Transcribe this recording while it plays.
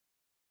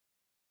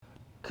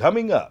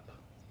Coming up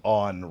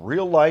on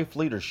Real Life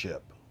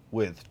Leadership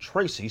with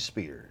Tracy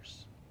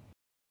Spears.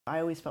 I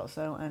always felt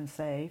so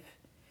unsafe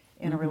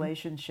in a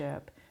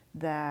relationship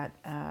that,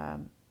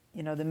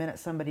 the minute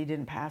somebody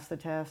didn't pass the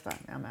test,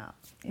 I'm out.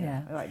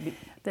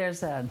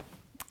 There's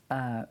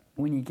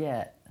when you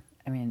get,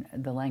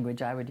 the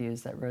language I would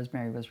use that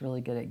Rosemary was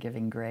really good at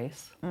giving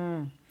grace.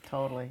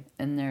 Totally.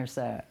 And there's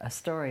a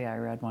story I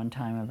read one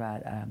time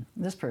about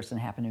this person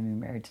happened to be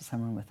married to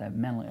someone with a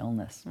mental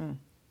illness.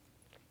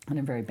 And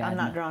a very bad. I'm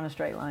not drawing a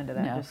straight line to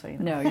that, just so you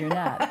know. No, you're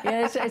not.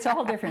 It's a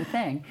whole different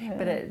thing.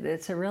 But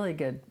it's a really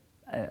good,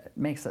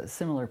 makes a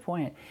similar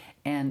point.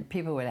 And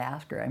people would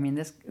ask her,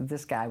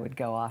 this guy would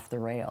go off the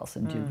rails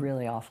and do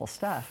really awful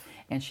stuff.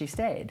 And she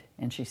stayed,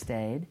 and she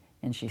stayed,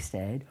 and she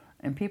stayed.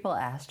 And people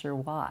asked her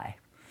why.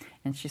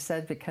 And she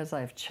said, because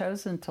I've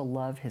chosen to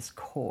love his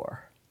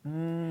core.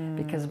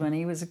 Because when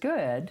he was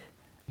good,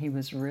 he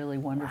was really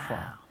wonderful.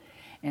 Wow.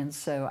 And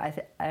so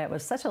it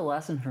was such a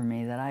lesson for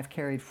me that I've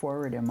carried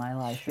forward in my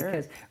life. Sure.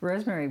 Because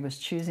Rosemary was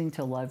choosing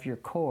to love your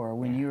core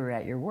when you were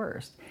at your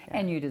worst. Yeah.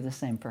 And you did the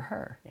same for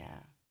her. Yeah.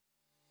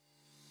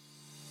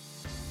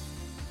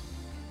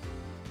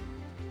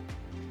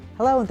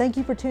 Hello, and thank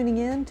you for tuning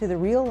in to the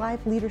Real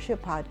Life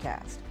Leadership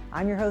Podcast.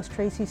 I'm your host,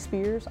 Tracy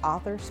Spears,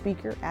 author,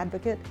 speaker,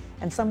 advocate,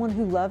 and someone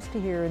who loves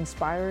to hear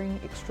inspiring,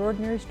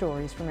 extraordinary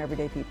stories from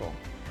everyday people.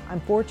 I'm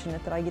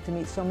fortunate that I get to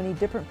meet so many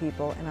different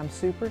people, and I'm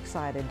super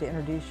excited to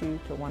introduce you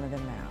to one of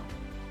them now.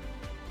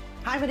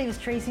 Hi, my name is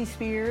Tracy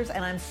Spears,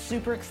 and I'm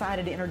super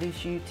excited to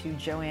introduce you to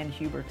JoAnn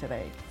Huber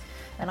today.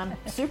 And I'm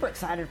super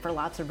excited for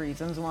lots of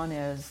reasons. One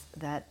is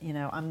that,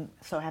 I'm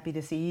so happy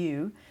to see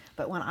you.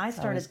 But when I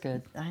started, it's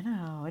always good. I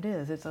know, it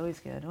is. It's always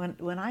good.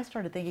 When I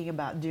started thinking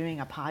about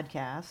doing a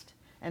podcast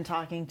and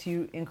talking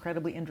to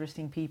incredibly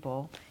interesting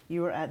people,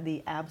 you were at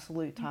the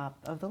absolute top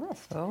of the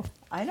list. Oh.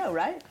 I know,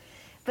 right?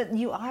 But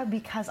you are,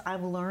 because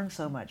I've learned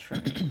so much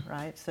from you,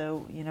 right?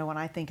 So, when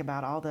I think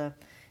about all the,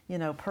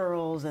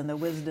 pearls and the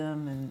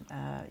wisdom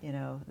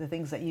and, the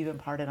things that you've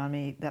imparted on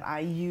me that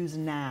I use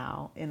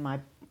now in my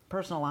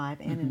personal life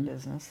and in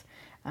business,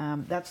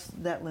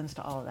 that lends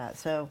to all of that.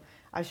 So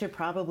I should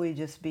probably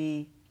just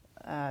be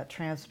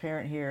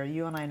transparent here.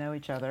 You and I know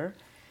each other.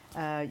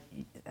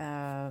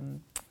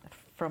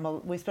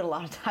 We spent a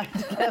lot of time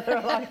together.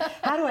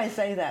 How do I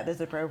say that? That's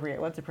appropriate.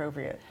 What's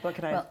appropriate? What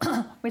can I?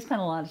 Well, we spent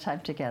a lot of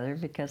time together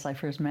because I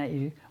first met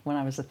you when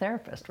I was a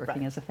therapist,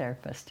 working as a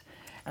therapist.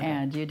 Okay.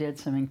 And you did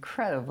some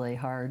incredibly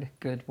hard,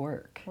 good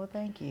work. Well,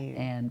 thank you.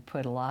 And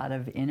put a lot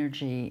of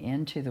energy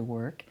into the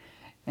work.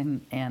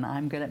 And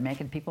I'm good at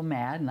making people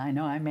mad, and I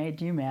know I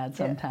made you mad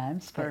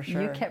sometimes. Yeah, for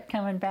sure. You kept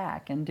coming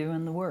back and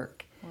doing the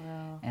work.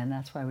 Wow. And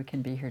that's why we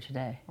can be here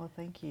today. Well,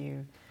 thank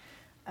you.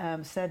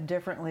 Said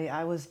differently,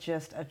 I was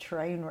just a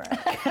train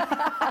wreck.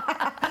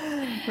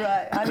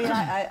 Right.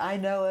 I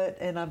know it,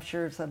 and I'm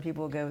sure some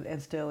people go,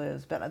 and still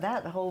is. But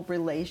that whole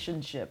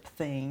relationship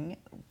thing,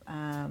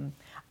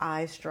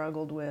 I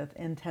struggled with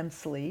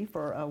intensely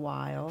for a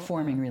while.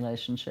 Forming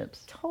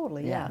relationships.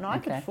 Totally, yeah. No, I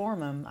could form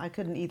them. I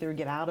couldn't either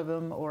get out of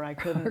them, or I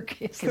couldn't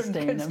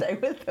stay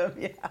with them.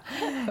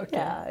 Yeah. Okay.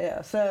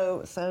 Yeah.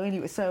 So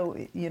anyway,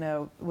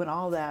 when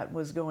all that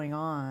was going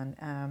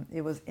on,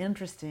 it was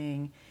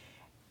interesting.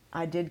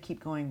 I did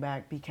keep going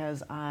back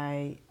because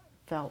I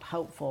felt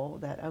hopeful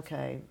that,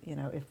 okay,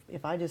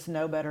 if I just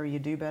know better, you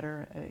do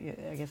better.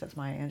 I guess that's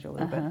Maya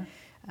Angelou. But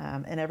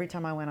and every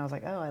time I went, I was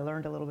like, oh, I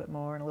learned a little bit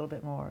more and a little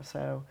bit more.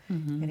 So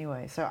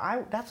anyway,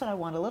 that's what I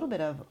want a little bit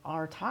of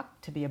our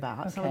talk to be about.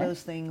 Okay. Some of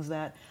those things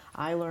that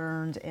I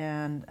learned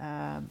and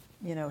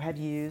had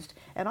used,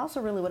 and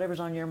also really whatever's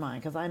on your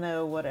mind, because I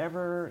know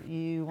whatever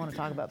you want to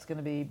talk about is going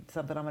to be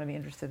something I'm going to be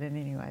interested in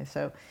anyway.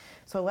 So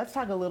let's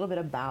talk a little bit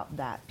about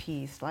that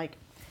piece. Like,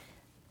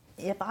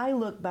 if I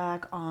look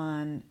back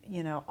on,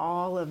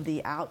 all of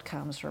the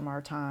outcomes from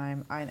our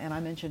time, and I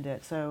mentioned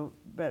it, so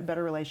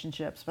better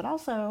relationships, but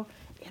also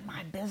in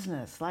my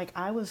business, like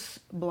I was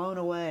blown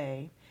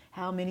away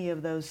how many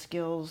of those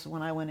skills,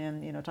 when I went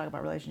in, talk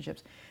about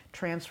relationships,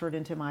 transferred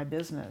into my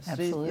business.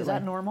 Absolutely. Is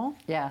that normal?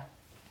 Yeah.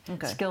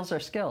 Okay. Skills are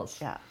skills.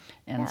 Yeah.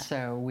 And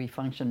so we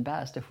function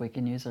best if we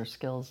can use our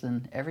skills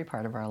in every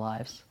part of our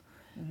lives.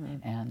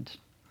 And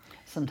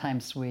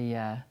sometimes we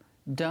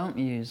don't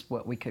use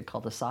what we could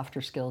call the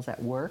softer skills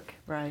at work.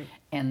 Right.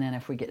 And then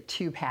if we get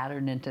too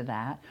patterned into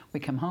that, we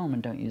come home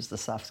and don't use the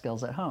soft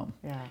skills at home.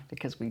 Yeah.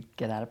 Because we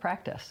get out of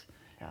practice.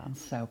 Yeah. And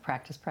so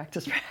practice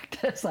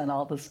on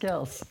all the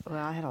skills. Well,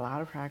 I had a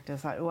lot of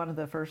practice. One of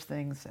the first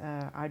things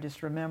I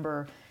just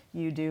remember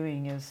you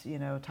doing is,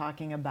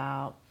 talking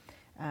about,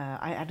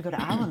 I had to go to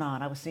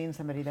Al-Anon. I was seeing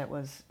somebody that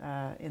was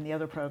in the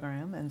other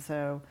program, and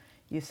so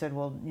you said,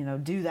 well,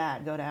 do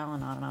that, go to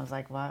Al-Anon. And I was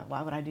like, why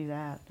would I do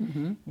that?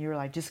 You were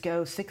like, just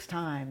go 6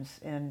 times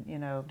and,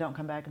 don't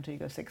come back until you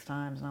go 6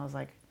 times. And I was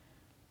like,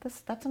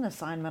 that's an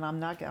assignment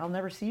I'll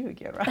never see you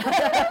again, right?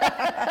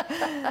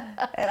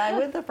 And I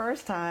went the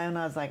first time and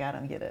I was like, I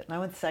don't get it. And I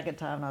went the second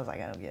time and I was like,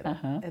 I don't get it.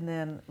 And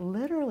then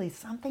literally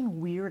something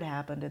weird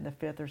happened in the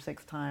 5th or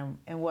 6th time.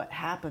 And what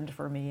happened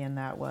for me in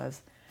that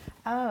was,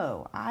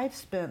 oh, I've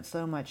spent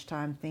so much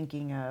time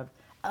thinking of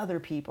other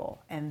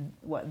people and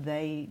what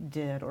they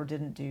did or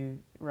didn't do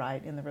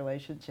right in the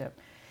relationship.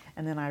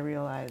 And then I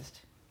realized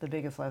the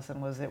biggest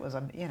lesson was it was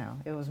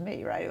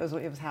me, right? It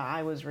was how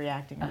I was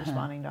reacting and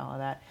responding to all of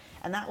that.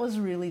 And that was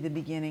really the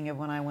beginning of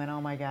when I went,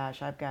 oh my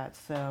gosh, I've got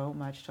so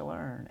much to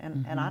learn.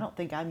 And I don't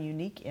think I'm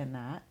unique in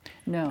that.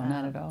 No,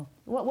 not at all.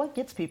 What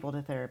gets people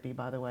to therapy,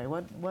 by the way?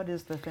 What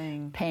is the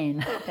thing?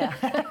 Pain.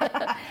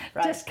 Yeah.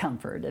 Right.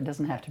 Discomfort. It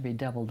doesn't have to be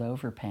doubled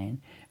over pain,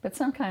 but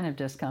some kind of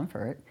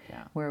discomfort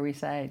where we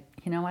say,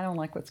 I don't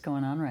like what's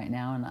going on right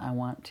now, and I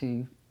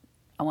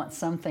want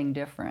something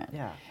different.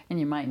 Yeah. And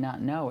you might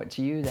not know it's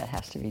you that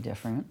has to be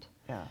different.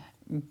 Yeah.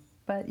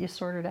 But you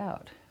sort it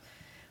out.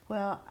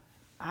 Well,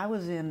 I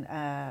was in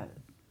a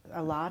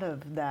lot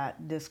of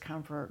that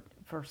discomfort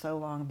for so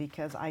long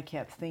because I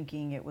kept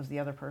thinking it was the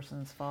other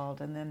person's fault.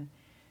 And then,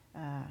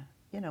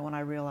 when I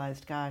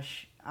realized,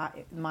 gosh,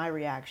 my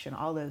reaction,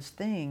 all those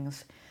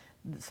things,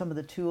 some of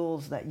the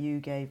tools that you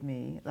gave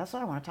me, that's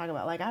what I want to talk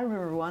about. Like, I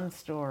remember one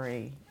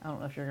story, I don't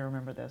know if you're going to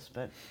remember this,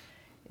 but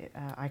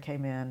I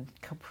came in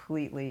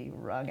completely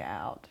wrung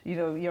out. You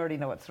already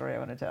know what story I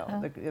want to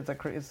tell. It's the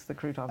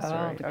crouton story.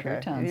 Oh, the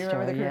crouton story. You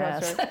remember the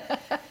crouton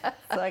story?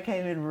 So I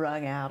came in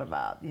wrung out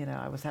about,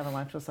 I was having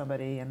lunch with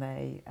somebody and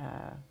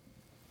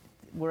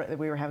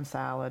we were having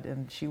salad,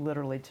 and she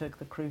literally took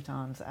the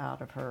croutons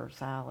out of her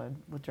salad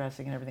with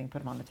dressing and everything, put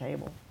them on the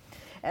table.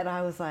 And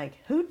I was like,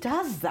 who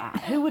does that?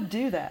 Who would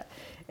do that?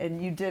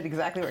 And you did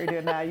exactly what you're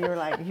doing now. You were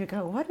like, you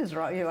go, what is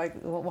wrong? You're like,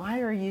 well, why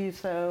are you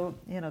so,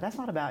 that's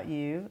not about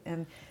you.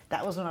 And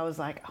that was when I was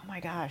like, oh my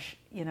gosh,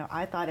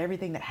 I thought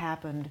everything that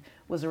happened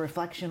was a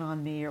reflection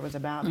on me or was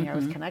about me. I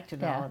was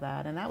connected to all of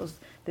that. And that was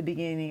the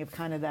beginning of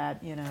kind of that,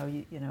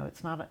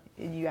 it's not,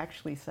 and you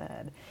actually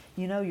said,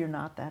 you're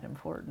not that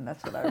important.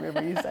 That's what I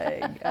remember you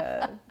saying.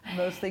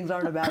 Most things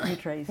aren't about you,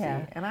 Tracy.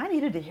 Yeah. And I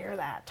needed to hear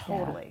that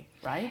totally,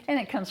 right? And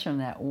it comes from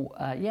that,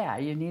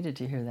 you needed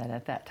to hear that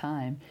at that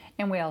time.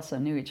 And we also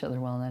knew each other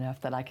well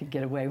enough that I could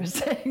get away with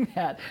saying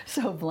that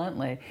so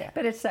bluntly. Yeah.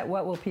 But it's that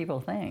what will people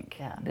think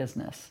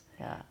business.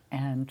 Yeah.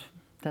 And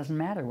it doesn't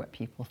matter what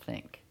people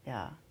think.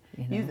 Yeah.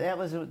 You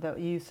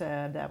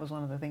said that was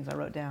one of the things I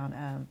wrote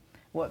down.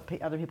 What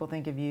other people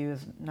think of you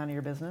is none of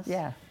your business.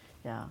 Yeah.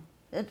 Yeah.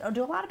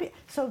 Do a lot of people?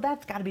 So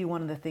that's got to be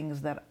one of the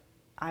things that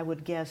I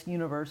would guess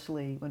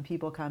universally when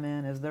people come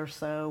in is they're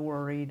so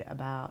worried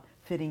about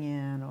fitting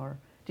in, or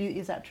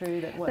is that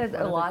true?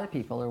 A lot of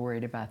people are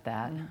worried about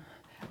that.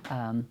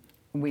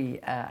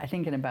 I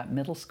think in about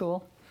middle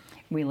school,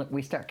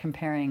 we start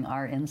comparing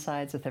our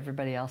insides with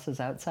everybody else's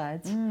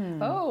outsides.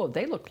 Oh,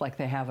 they look like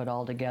they have it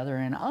all together,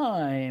 and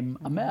I'm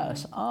a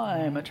mess.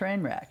 I'm a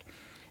train wreck.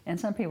 And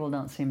some people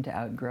don't seem to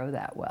outgrow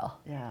that well.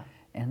 Yeah.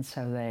 And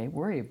so they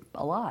worry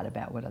a lot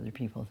about what other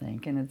people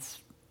think, and it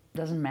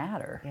doesn't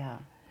matter. Yeah.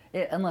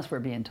 Unless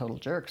we're being total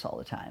jerks all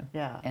the time.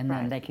 Yeah. And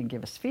then they can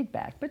give us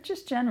feedback. But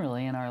just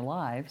generally in our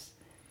lives,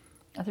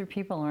 other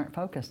people aren't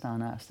focused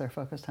on us. They're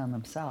focused on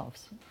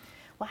themselves.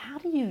 Well, how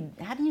do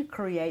you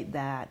create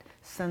that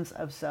sense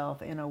of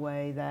self in a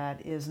way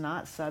that is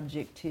not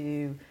subject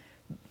to,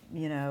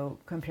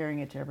 comparing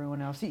it to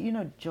everyone else?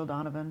 Jill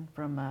Donovan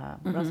from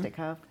Rustic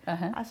Huff?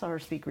 I saw her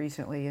speak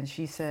recently, and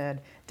she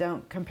said,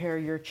 don't compare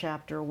your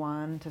chapter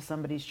 1 to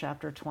somebody's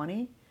chapter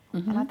 20.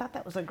 And I thought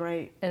that was a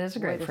great It is a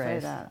great way to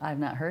phrase. say that. I've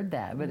not heard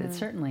that, but it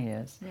certainly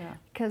is. Yeah.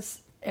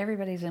 Because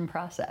everybody's in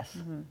process.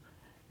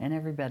 And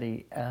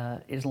everybody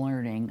is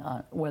learning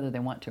whether they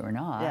want to or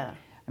not. Yeah.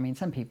 I mean,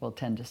 some people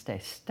tend to stay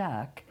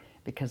stuck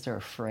because they're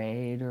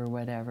afraid or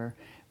whatever.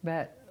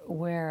 But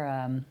we're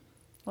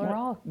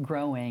all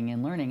growing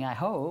and learning, I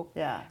hope.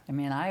 Yeah. I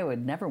mean, I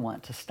would never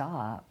want to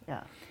stop.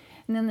 Yeah.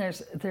 And then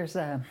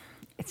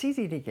it's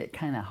easy to get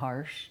kind of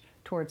harsh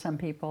towards some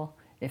people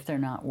if they're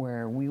not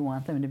where we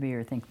want them to be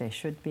or think they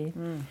should be.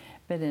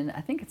 But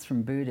I think it's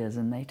from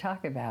Buddhism, they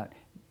talk about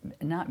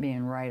not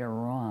being right or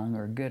wrong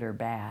or good or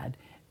bad,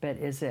 but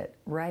is it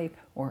ripe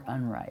or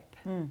unripe?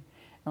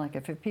 Like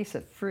if a piece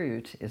of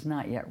fruit is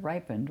not yet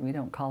ripened, we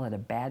don't call it a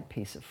bad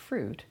piece of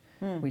fruit.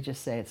 We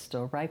just say it's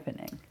still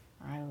ripening.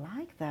 I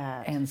like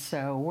that. And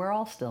so we're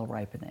all still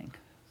ripening.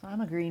 So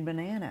I'm a green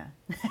banana.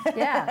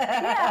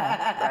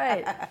 Yeah,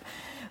 right.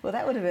 Well,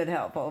 that would have been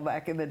helpful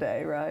back in the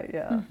day, right?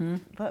 Yeah.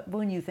 But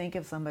when you think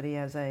of somebody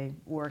as a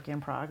work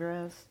in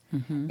progress,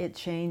 it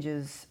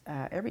changes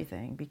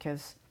everything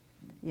because,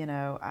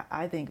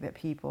 I think that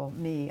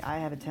I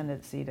have a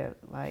tendency to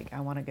I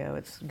want to go,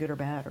 it's good or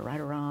bad or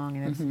right or wrong,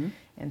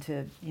 and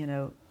to,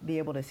 be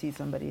able to see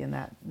somebody in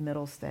that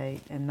middle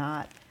state and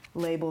not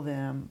label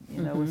them,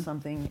 with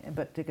something,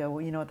 but to go,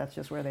 well, you know what, that's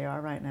just where they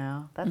are right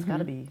now. That's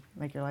got to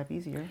make your life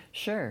easier.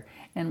 Sure.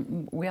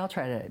 And we all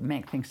try to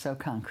make things so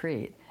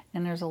concrete,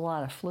 and there's a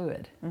lot of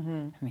fluid. I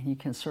mean, you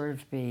can sort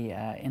of be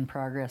in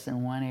progress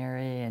in one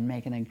area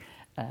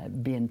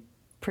and being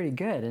pretty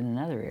good in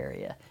another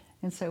area.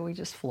 And so we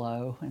just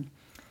flow,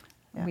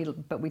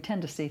 but we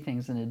tend to see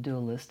things in a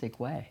dualistic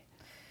way.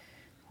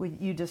 Well,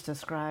 you just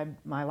described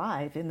my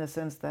life in the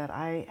sense that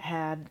I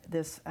had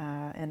this,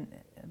 and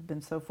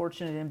been so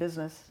fortunate in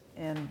business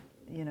and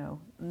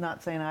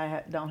not saying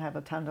I don't have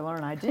a ton to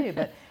learn, I do,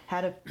 but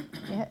have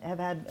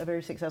had a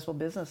very successful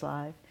business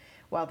life,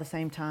 while at the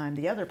same time,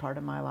 the other part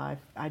of my life,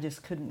 I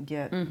just couldn't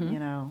get,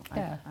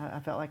 I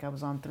felt like I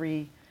was on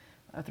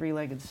a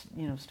three-legged,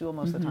 stool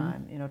most of the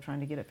time, trying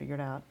to get it figured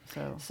out.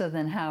 So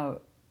then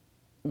how,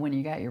 when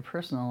you got your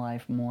personal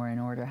life more in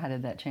order, how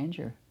did that change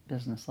your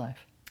business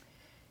life?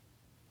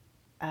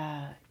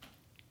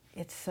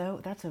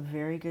 That's a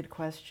very good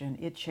question.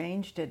 It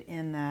changed it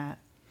in that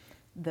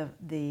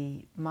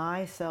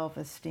my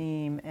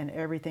self-esteem and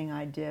everything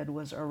I did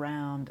was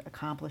around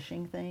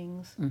accomplishing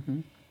things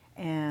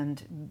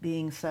and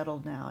being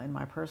settled now in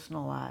my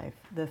personal life.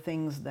 The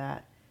things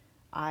that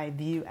I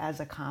view as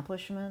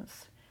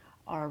accomplishments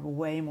are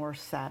way more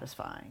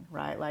satisfying,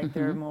 right? Like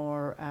they're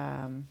more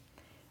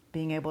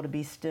being able to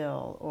be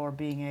still, or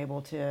being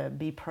able to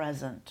be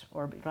present,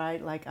 or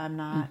right? Like I'm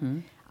not.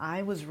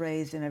 I was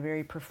raised in a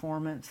very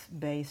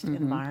performance-based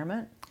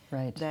environment.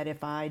 Right. That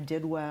if I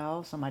did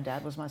well, so my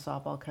dad was my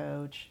softball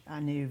coach. I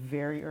knew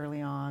very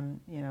early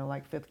on,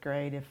 like 5th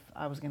grade, if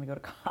I was going to go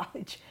to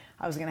college,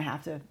 I was going to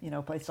have to,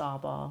 play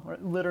softball. Or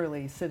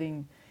literally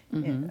sitting.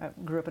 I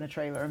grew up in a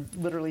trailer. I'm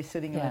literally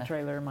sitting in a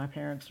trailer, and my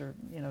parents are,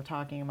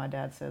 talking, and my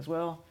dad says,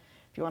 "Well,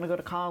 if you want to go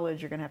to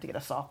college, you're going to have to get a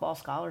softball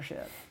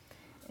scholarship."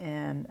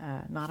 And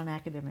not an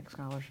academic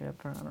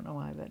scholarship, or I don't know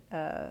why, but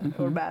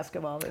or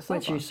basketball.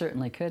 Which you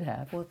certainly could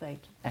have. Well,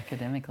 thank you.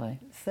 Academically.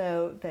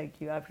 So thank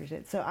you, I appreciate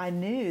it. So I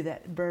knew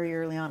that very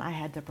early on I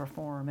had to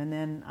perform, and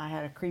then I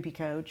had a creepy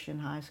coach in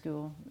high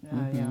school,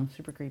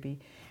 super creepy.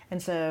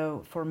 And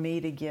so for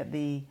me to get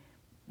the,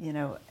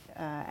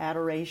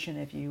 adoration,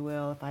 if you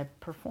will, if I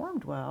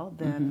performed well,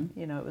 then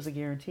it was a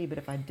guarantee. But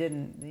if I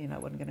didn't, it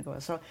wasn't going to go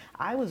well. So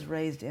I was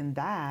raised in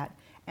that.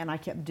 And I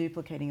kept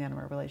duplicating that in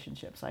my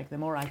relationships. Like the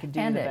more I could do,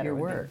 and the at better your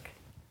it would work, be.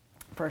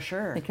 For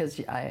sure. Because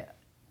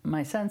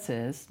my sense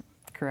is,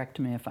 correct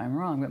me if I'm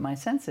wrong, but my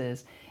sense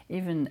is,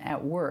 even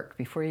at work,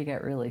 before you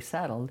get really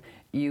settled,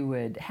 you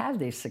would have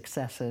these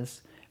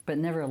successes, but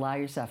never allow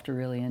yourself to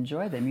really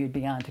enjoy them. You'd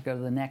be on to go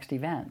to the next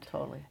event.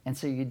 Totally. And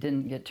so you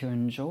didn't get to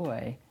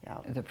enjoy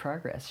the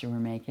progress you were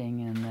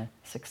making and the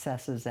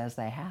successes as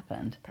they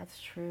happened.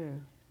 That's true.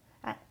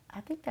 I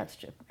think that's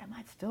just, it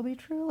might still be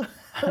true.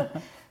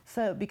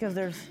 So, because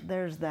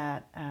there's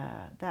that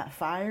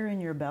fire in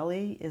your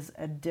belly is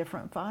a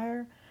different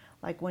fire.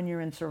 Like when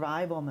you're in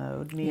survival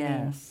mode,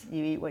 meaning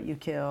you eat what you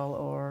kill,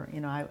 or,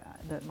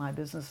 my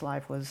business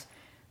life was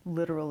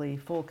literally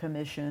full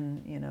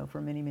commission,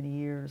 for many, many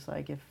years.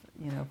 Like if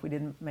we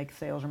didn't make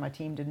sales or my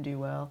team didn't do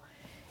well.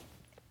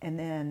 And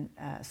then,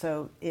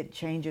 so it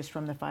changes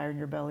from the fire in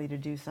your belly to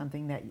do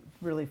something that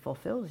really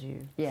fulfills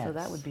you. Yes. So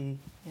that would be,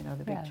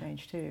 the big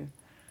change too.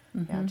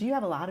 Yeah. Do you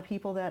have a lot of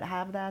people that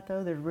have that,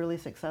 though? They're really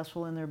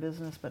successful in their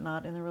business, but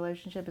not in their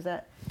relationship? Is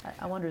that,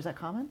 I wonder, is that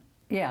common?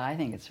 Yeah, I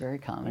think it's very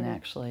common,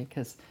 actually,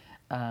 because,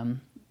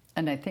 and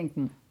I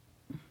think,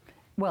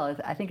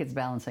 I think it's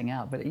balancing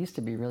out, but it used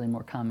to be really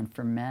more common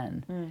for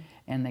men,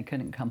 and they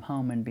couldn't come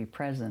home and be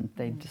present.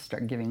 They'd just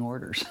start giving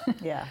orders,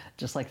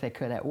 just like they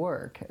could at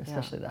work,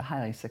 especially the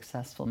highly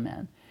successful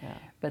men. Yeah.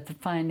 But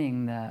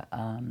finding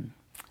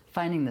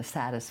the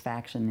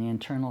satisfaction, the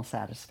internal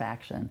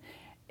satisfaction,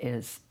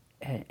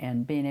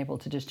 and being able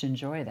to just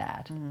enjoy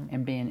that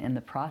and being in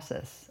the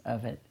process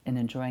of it and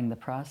enjoying the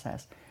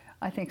process.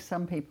 I think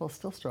some people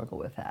still struggle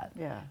with that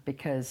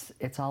because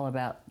it's all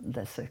about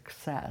the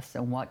success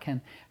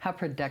and how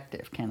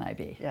productive can I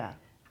be? Yeah,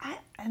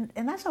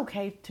 and that's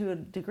okay to a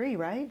degree,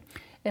 right?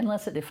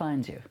 Unless it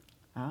defines you.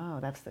 Oh,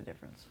 that's the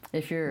difference.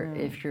 If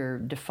you're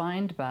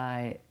defined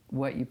by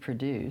what you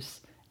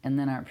produce and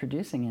then aren't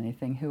producing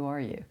anything, who are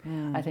you?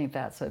 I think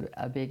that's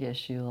a big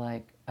issue.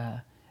 Like.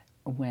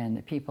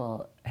 When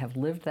people have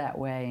lived that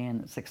way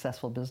in a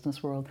successful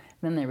business world,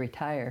 then they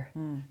retire.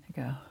 They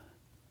go,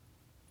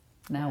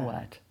 now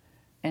what?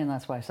 And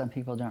that's why some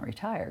people don't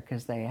retire,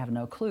 because they have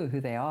no clue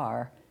who they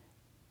are.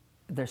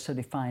 They're so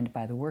defined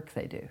by the work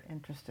they do.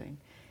 Interesting.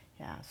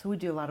 Yeah, so we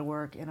do a lot of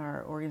work in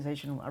our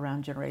organization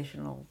around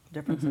generational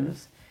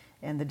differences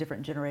and the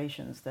different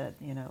generations that,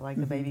 like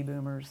the baby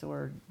boomers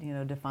were,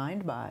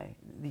 defined by,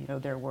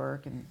 their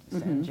work,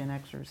 and Gen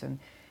Xers, and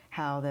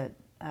how that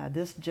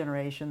this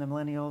generation, the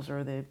millennials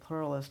or the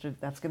pluralists,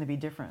 that's going to be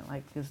different.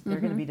 Like, because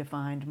they're going to be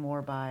defined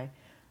more by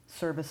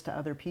service to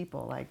other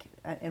people. Like,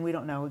 and we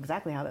don't know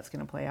exactly how that's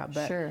going to play out.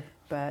 But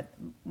but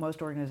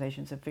most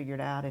organizations have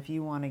figured out if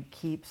you want to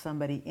keep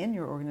somebody in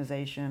your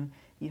organization,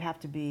 you have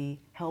to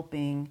be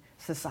helping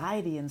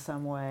society in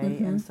some way.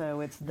 And so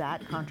it's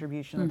that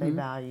contribution that they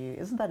value.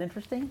 Isn't that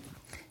interesting?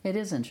 It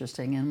is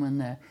interesting. And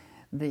when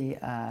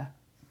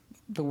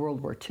the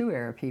World War II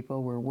era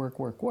people were work,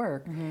 work,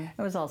 work.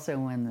 It was also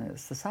when the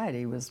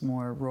society was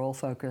more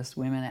role-focused,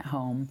 women at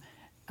home,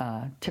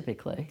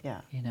 typically,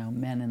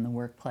 men in the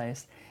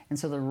workplace. And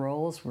so the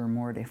roles were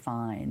more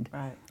defined.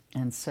 Right.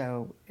 And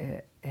so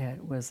it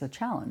was a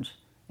challenge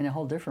in a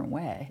whole different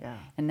way. Yeah.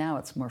 And now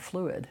it's more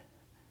fluid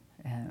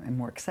and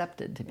more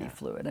accepted to be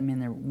fluid. I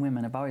mean,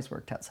 women have always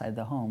worked outside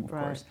the home, of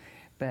course,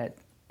 but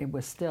it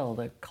was still,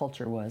 the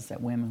culture was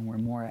that women were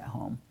more at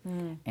home,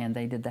 and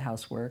they did the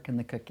housework and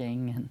the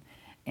cooking,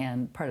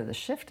 and part of the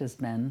shift has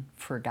been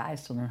for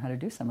guys to learn how to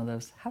do some of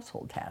those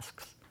household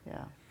tasks.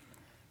 Yeah.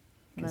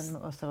 And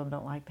most of them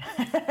don't like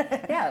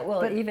that. Yeah,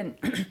 well, but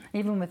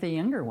even with the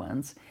younger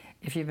ones,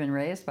 if you've been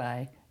raised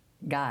by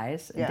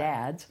guys,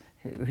 dads,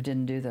 who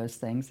didn't do those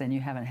things, then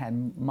you haven't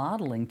had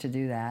modeling to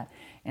do that.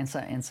 And so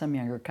in some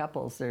younger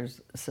couples,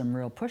 there's some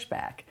real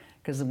pushback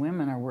because the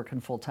women are working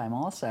full-time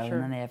also, and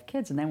then they have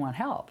kids and they want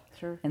help.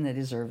 And they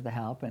deserve the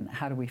help, and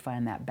how do we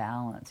find that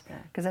balance?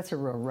 Because that's a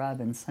real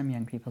rub in some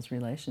young people's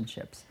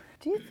relationships.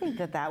 Do you think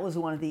that that was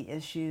one of the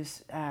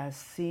issues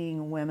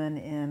seeing women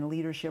in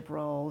leadership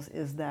roles,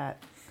 is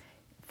that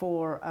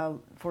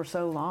for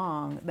so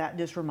long that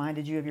just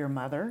reminded you of your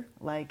mother,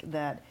 like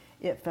that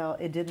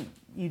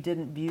you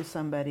didn't view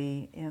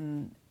somebody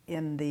in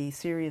the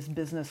serious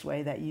business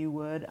way that you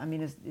would? I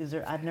mean, is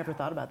there? I've never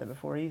thought about that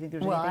before. Do you think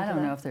there's anything to that? Well, I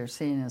don't know if they're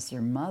seen as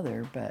their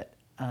mother, but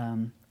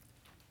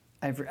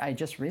I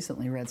just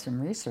recently read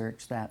some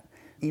research that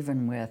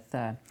even with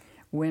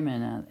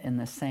women in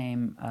the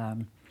same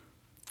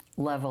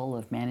level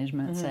of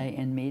management, say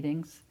in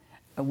meetings,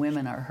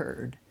 women are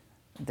heard.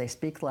 They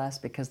speak less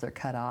because they're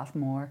cut off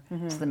more.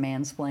 It's the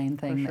mansplain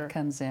thing that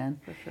comes in.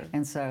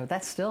 And so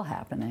that's still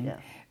happening.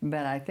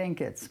 But I think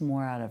it's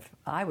more out of,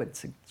 I would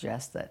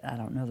suggest that, I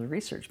don't know the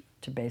research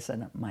to base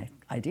my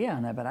idea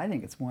on that, but I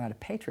think it's more out of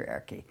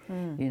patriarchy.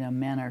 You know,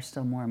 men are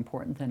still more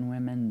important than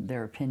women.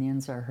 Their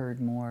opinions are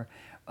heard more.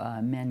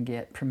 Men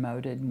get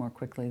promoted more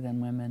quickly than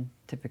women,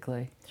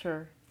 typically.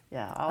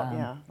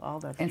 All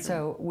that's and true.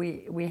 so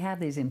we have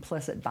these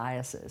implicit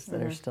biases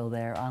that are still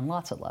there on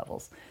lots of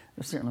levels.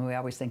 Certainly we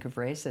always think of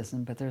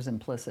racism, but there's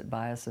implicit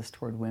biases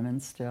toward women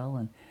still,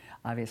 and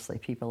obviously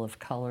people of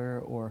color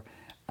or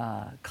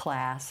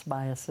class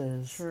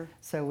biases.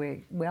 So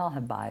we all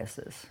have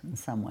biases in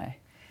some way.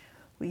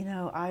 Well, you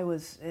know, I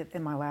was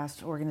in my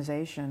last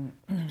organization,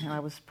 and I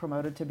was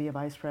promoted to be a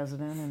vice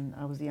president, and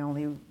I was the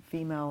only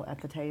female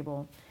at the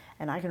table.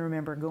 And I can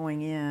remember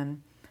going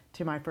in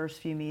to my first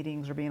few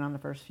meetings or being on the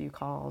first few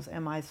calls,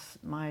 and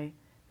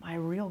my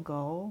real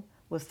goal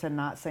was to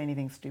not say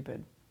anything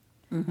stupid.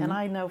 And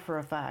I know for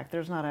a fact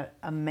there's not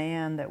a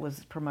man that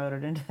was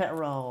promoted into that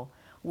role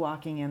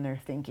walking in there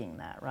thinking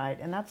that, right?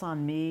 And that's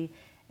on me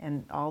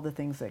and all the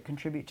things that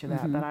contribute to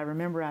that. But I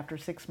remember after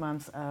 6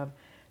 months of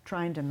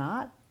trying to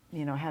not,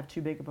 you know, have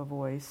too big of a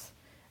voice,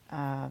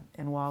 and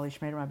Wally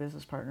Schmader, my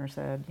business partner,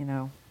 said, you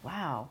know,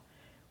 wow,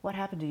 what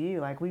happened to you?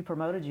 Like, we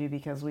promoted you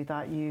because we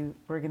thought you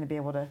were going to be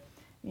able to,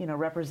 you know,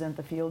 represent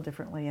the field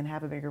differently and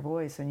have a bigger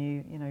voice, and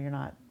you know, you're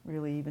not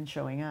really even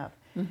showing up.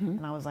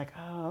 And I was like,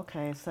 oh,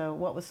 okay. So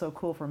what was so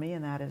cool for me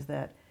in that is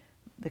that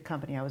the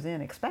company I was in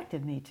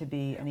expected me to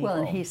be an equal. Well,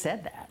 and he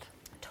said that.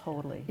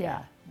 Totally.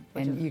 Yeah.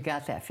 And you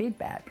got that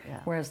feedback,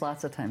 whereas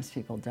lots of times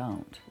people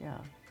don't. Yeah.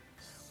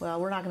 Well,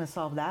 we're not going to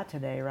solve that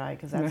today, right?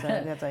 Because that's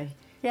a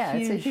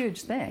it's a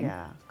huge thing.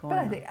 Yeah.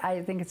 But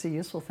I think it's a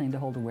useful thing to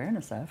hold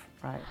awareness of.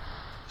 Right.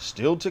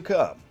 Still to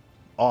come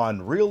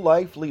on Real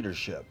Life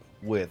Leadership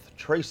with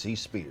Tracy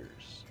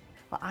Spears.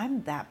 Well,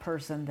 I'm that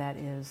person that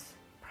is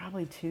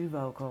probably too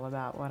vocal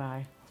about what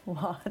I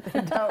want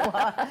and don't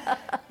want.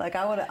 Like,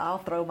 I'll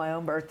throw my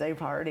own birthday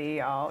party.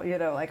 I'll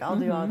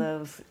do all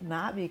those,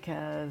 not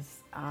because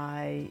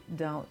I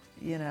don't,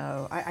 you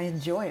know, I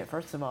enjoy it,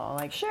 first of all.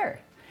 Like, sure.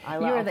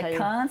 You're the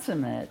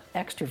consummate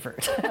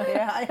extrovert.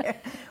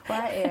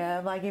 I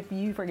am. Like, if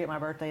you forget my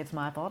birthday, it's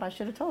my fault. I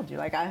should have told you.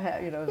 Like, I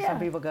have, you know, some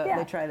people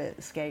they try to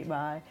skate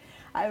by.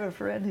 I have a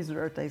friend whose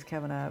birthday's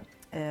coming up,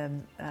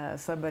 and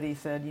somebody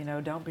said, you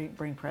know, don't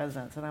bring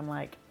presents. And I'm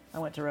like, I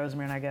went to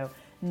Rosemary and I go,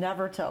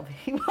 never tell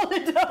people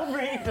to not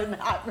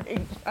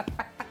bring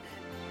presents.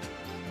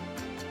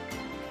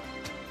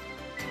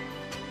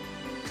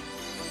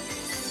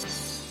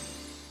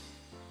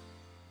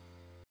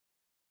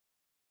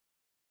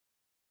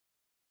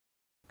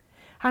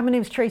 Hi, my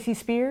name is Tracy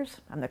Spears.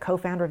 I'm the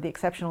co-founder of the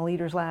Exceptional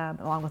Leaders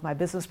Lab. Along with my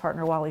business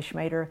partner, Wally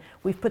Schmader,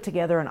 we've put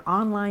together an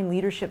online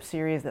leadership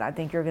series that I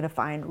think you're going to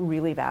find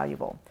really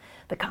valuable.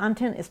 The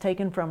content is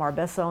taken from our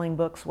best-selling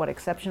books, What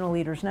Exceptional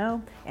Leaders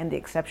Know and the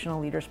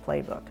Exceptional Leaders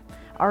Playbook.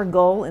 Our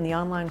goal in the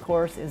online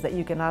course is that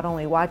you can not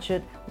only watch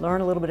it,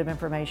 learn a little bit of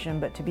information,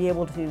 but to be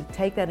able to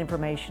take that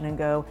information and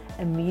go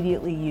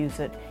immediately use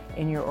it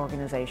in your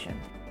organization.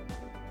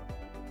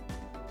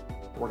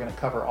 We're going to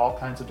cover all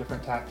kinds of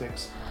different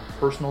tactics,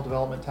 personal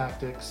development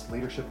tactics,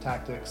 leadership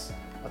tactics,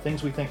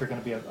 things we think are going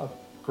to be a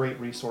great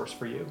resource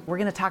for you. We're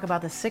going to talk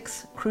about the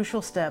 6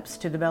 crucial steps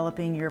to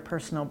developing your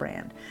personal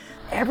brand.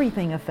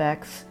 Everything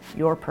affects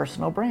your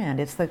personal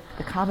brand. It's the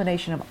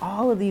combination of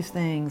all of these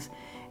things,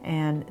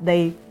 and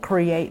they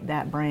create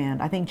that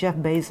brand. I think Jeff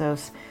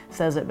Bezos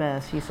says it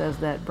best. He says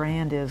that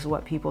brand is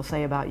what people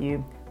say about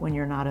you when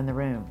you're not in the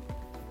room.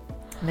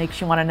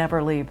 Makes you want to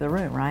never leave the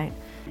room, right?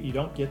 You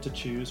don't get to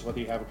choose whether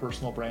you have a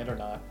personal brand or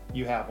not.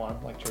 You have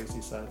one, like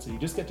Tracy said, so you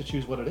just get to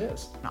choose what it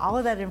is. All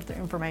of that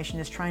information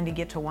is trying to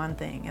get to one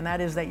thing, and that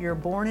is that you're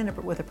born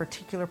with a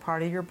particular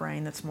part of your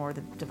brain that's more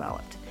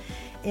developed.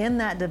 In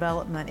that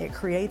development, it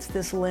creates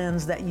this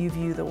lens that you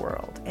view the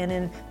world. And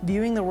in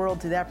viewing the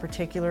world through that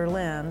particular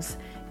lens,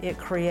 it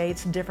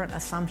creates different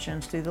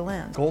assumptions through the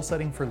lens. Goal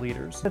setting for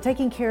leaders. So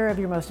taking care of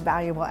your most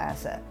valuable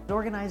asset,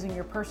 organizing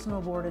your personal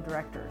board of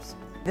directors.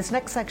 This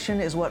next section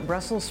is what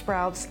Brussels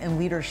sprouts and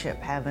leadership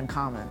have in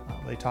common.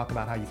 They talk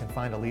about how you can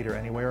find a leader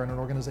anywhere in an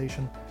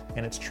organization,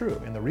 and it's true.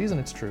 And the reason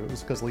it's true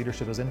is because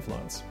leadership is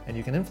influence, and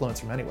you can influence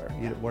from anywhere,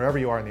 wherever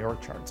you are in the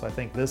org chart. So I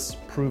think this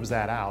proves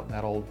that out,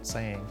 that old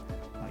saying.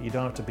 You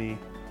don't have to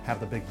have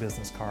the big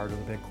business card or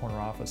the big corner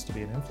office to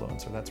be an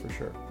influencer, that's for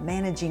sure.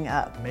 Managing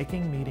up.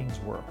 Making meetings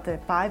work. The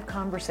 5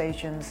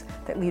 conversations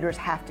that leaders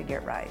have to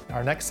get right.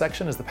 Our next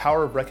section is the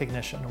power of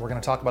recognition. We're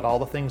going to talk about all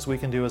the things we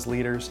can do as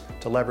leaders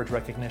to leverage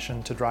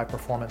recognition to drive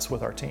performance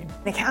with our team.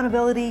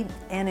 Accountability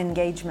and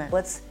engagement.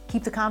 Let's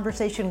keep the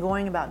conversation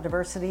going about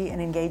diversity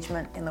and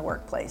engagement in the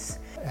workplace.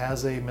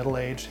 As a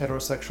middle-aged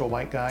heterosexual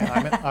white guy,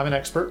 I'm an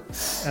expert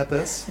at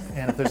this,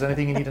 and if there's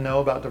anything you need to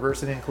know about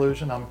diversity and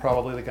inclusion, I'm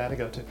probably the guy to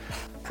go to.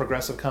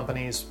 Progressive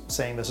companies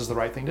saying this is the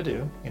right thing to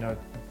do.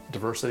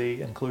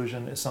 Diversity,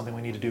 inclusion is something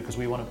we need to do because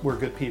we're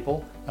good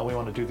people and we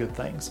want to do good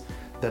things.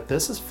 That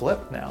this is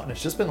flipped now, and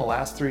it's just been the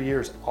last 3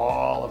 years,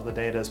 all of the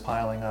data is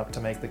piling up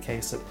to make the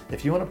case that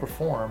if you want to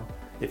perform,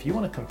 if you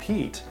want to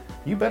compete,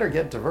 you better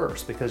get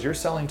diverse because you're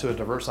selling to a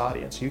diverse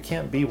audience. You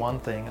can't be one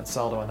thing and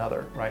sell to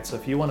another, right? So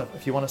if you want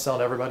to sell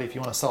to everybody, if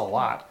you want to sell a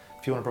lot,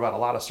 if you want to provide a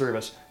lot of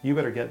service, you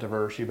better get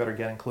diverse, you better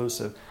get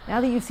inclusive.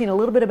 Now that you've seen a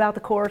little bit about the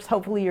course,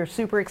 hopefully you're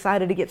super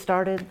excited to get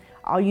started.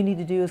 All you need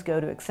to do is go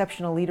to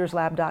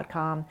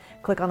exceptionalleaderslab.com,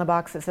 click on the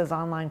box that says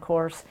online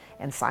course,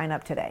 and sign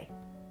up today.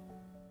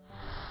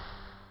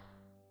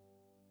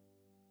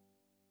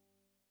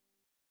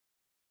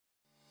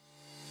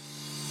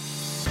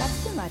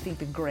 That's been, I think,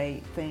 the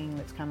great thing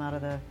that's come out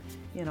of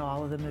the,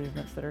 all of the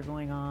movements that are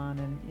going on,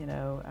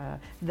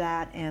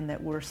 and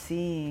that we're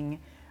seeing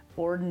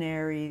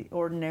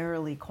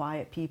ordinarily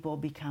quiet people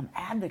become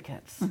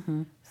advocates.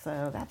 Mm-hmm.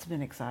 So that's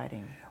been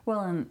exciting. Well,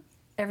 and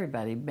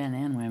everybody, men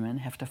and women,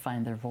 have to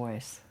find their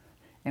voice.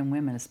 And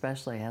women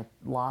especially have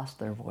lost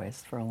their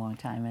voice for a long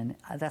time. And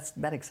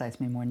that excites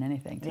me more than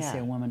anything, to see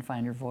a woman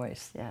find her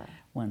voice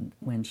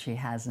when she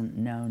hasn't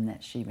known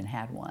that she even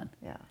had one.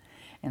 Yeah.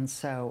 And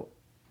so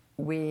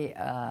we,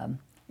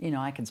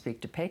 I can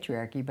speak to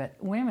patriarchy, but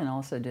women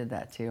also did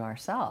that to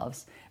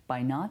ourselves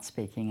by not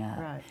speaking up.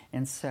 Right.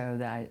 And so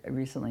I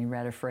recently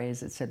read a phrase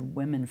that said,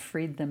 women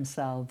freed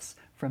themselves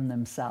from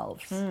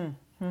themselves.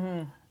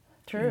 Mm-hmm.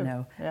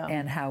 True.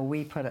 And how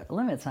we put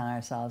limits on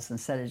ourselves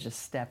instead of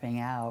just stepping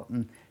out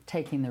and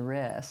taking the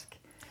risk.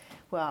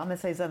 Well, I'm going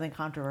to say something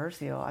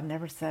controversial. I've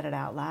never said it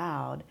out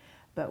loud,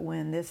 but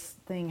when this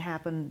thing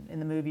happened in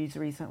the movies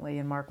recently,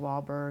 and Mark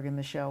Wahlberg and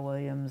Michelle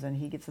Williams, and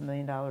he gets $1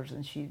 million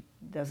and she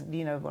doesn't, do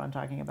you know what I'm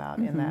talking about?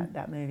 Mm-hmm. In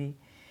that movie?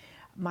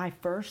 My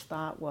first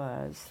thought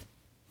was,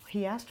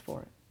 he asked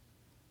for it,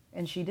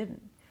 and she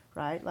didn't,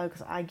 right? Like,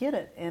 I get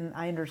it, and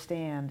I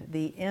understand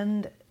the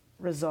end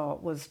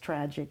result was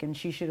tragic, and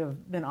she should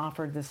have been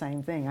offered the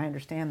same thing. I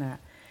understand that.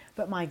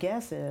 But my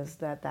guess is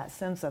that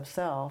sense of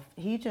self,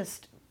 he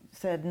just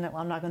said, no,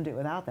 I'm not going to do it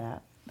without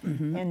that.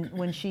 Mm-hmm. And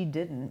when she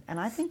didn't, and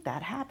I think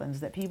that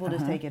happens, that people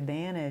just take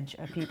advantage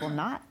of people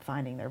not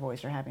finding their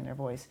voice or having their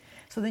voice.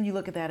 So then you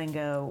look at that and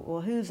go,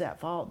 well, who's at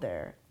fault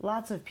there?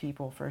 Lots of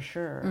people for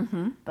sure.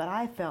 Mm-hmm. But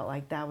I felt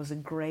like that was a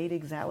great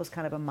example. It was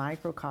kind of a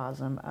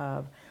microcosm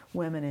of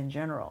women in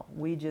general.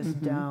 We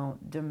just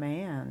don't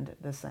demand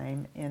the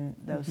same in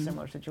those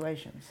similar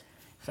situations.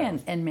 So.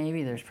 And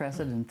maybe there's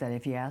precedent that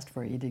if you asked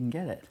for it, you didn't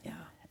get it. Yeah.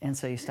 And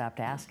so you stopped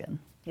asking.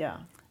 Yeah.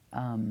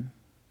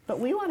 But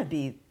we want to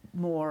be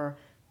more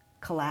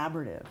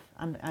collaborative.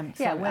 I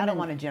don't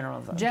want to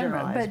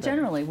generalize. But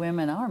generally,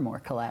 women are more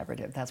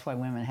collaborative. That's why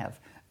women have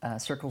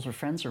circles of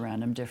friends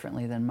around them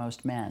differently than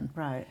most men.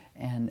 Right.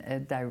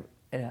 And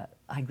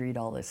I read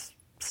all this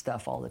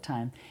stuff all the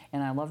time,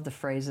 and I love the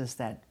phrases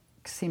that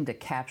seem to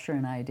capture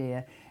an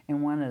idea.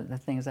 And one of the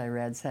things I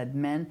read said,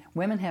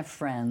 women have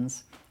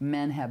friends,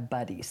 men have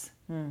buddies.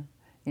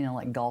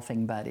 Like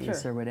golfing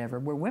buddies or whatever,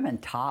 where women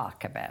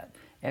talk about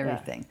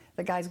everything. Yeah.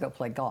 The guys go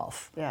play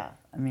golf. Yeah.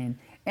 I mean,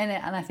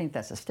 and I think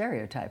that's a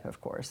stereotype, of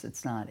course.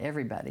 It's not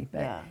everybody,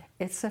 but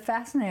it's a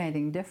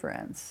fascinating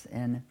difference.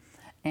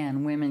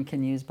 And women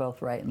can use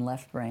both right and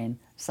left brain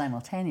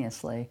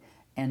simultaneously,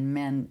 and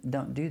men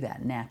don't do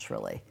that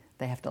naturally.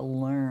 They have to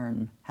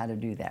learn how to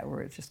do that,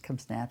 where it just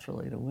comes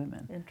naturally to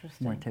women.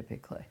 Interesting. More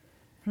typically.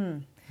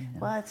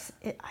 Well,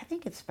 I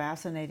think it's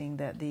fascinating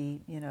that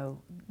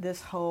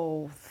this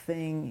whole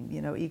thing,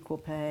 equal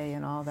pay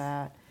and all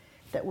that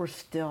we're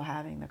still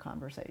having the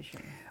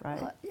conversation,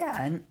 right?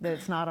 And that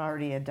it's not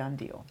already a done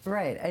deal.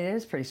 Right. It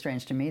is pretty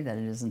strange to me that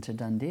it isn't a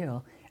done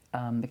deal,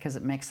 because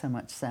it makes so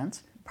much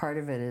sense. Part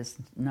of it is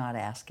not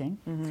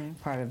asking.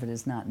 Part of it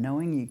is not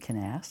knowing you can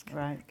ask.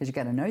 Right. Because you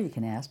got to know you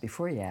can ask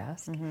before you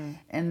ask.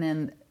 And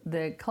then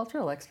the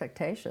cultural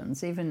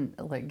expectations, even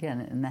like,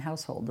 again, in the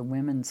household, the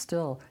women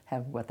still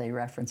have what they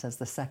reference as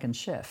the second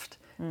shift.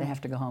 They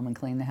have to go home and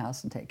clean the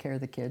house and take care of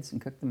the kids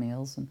and cook the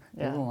meals and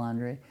do the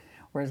laundry.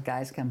 Whereas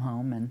guys come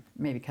home and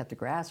maybe cut the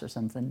grass or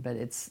something, but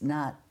it's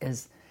not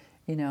as,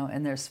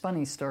 and there's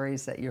funny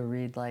stories that you'll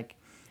read, like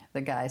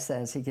the guy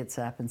says, he gets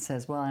up and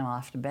says, well, I'm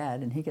off to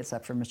bed, and he gets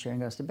up from his chair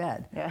and goes to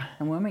bed. Yeah.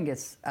 And woman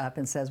gets up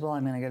and says, well,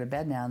 I'm going to go to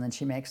bed now, and then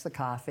she makes the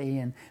coffee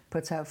and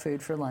puts out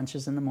food for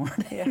lunches in the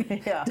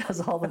morning,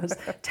 does all those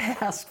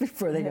tasks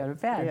before they go to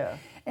bed. Yeah.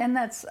 And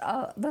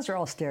those are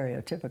all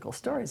stereotypical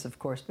stories, of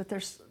course, but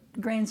there's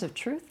grains of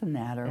truth in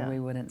that, or we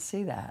wouldn't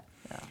see that.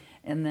 Yeah.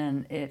 And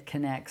then it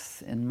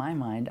connects, in my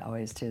mind,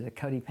 always to the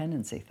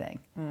codependency thing.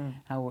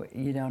 How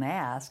you don't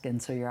ask,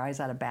 and so you're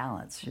always out of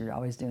balance. You're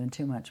always doing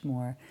too much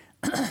more.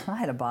 I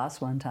had a boss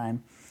one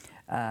time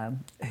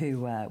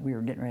who we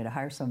were getting ready to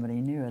hire somebody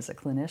new as a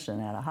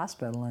clinician at a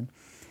hospital,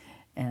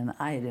 and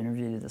I had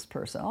interviewed this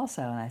person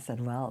also, and I said,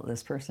 well,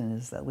 this person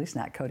is at least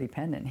not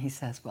codependent. And he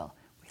says, well,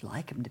 we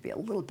like him to be a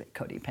little bit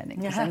codependent,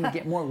 because then we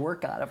get more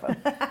work out of him.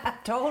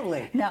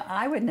 Totally. Now,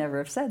 I would never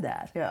have said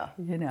that. Yeah.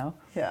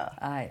 Yeah.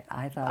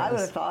 I thought I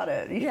would have thought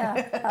it.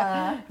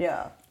 Yeah.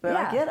 Yeah. But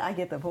I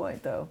get the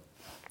point, though.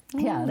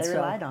 Yeah. They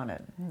relied on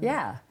it.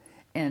 Yeah.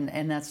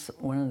 And that's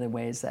one of the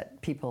ways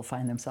that people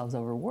find themselves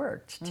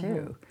overworked,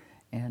 too,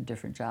 in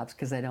different jobs,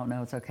 because they don't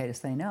know it's okay to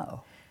say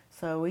no.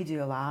 So we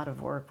do a lot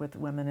of work with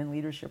women in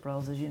leadership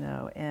roles, as you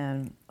know,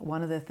 and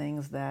one of the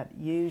things that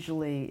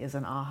usually is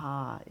an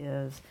aha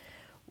is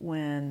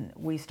when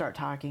we start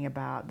talking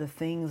about the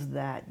things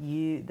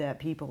that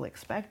people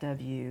expect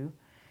of you,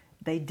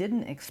 they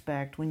didn't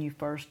expect when you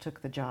first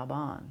took the job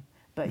on,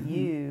 but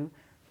you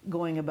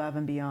going above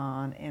and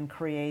beyond and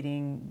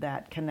creating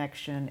that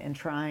connection and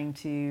trying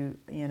to,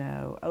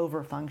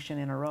 overfunction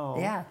in a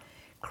role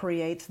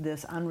creates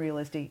this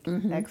unrealistic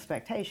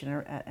expectation,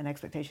 or an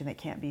expectation that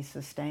can't be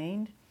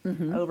sustained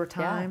over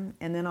time.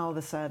 And then all of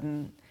a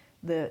sudden,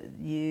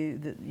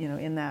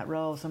 in that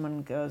role,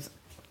 someone goes,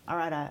 all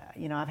right,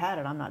 I've had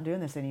it, I'm not doing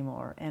this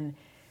anymore. And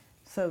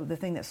so the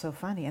thing that's so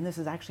funny, and this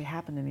has actually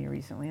happened to me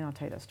recently, and I'll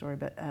tell you that story,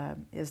 but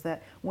is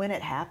that when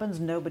it happens,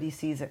 nobody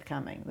sees it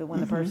coming. When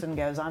the person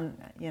goes, I've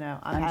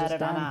had it,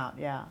 done. I'm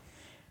out,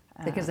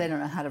 because they don't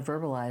know how to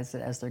verbalize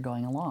it as they're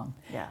going along.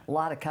 Yeah. A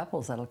lot of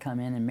couples that'll come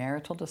in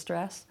marital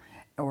distress,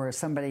 or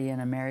somebody in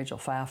a marriage will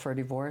file for a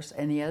divorce,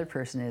 and the other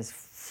person is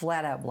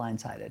flat out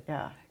blindsided.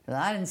 Yeah.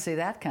 I didn't see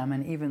that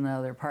coming, even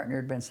though their partner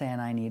had been saying,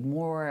 I need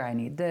more, I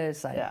need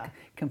this,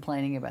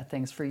 complaining about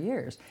things for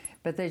years.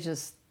 But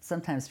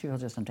sometimes people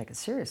just don't take it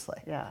seriously.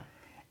 Yeah.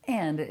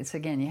 And it's,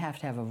 again, you have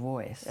to have a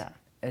voice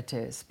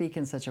to speak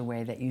in such a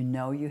way that you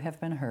know you have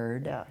been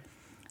heard,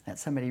 that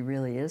somebody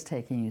really is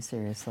taking you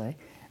seriously.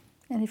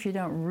 And if you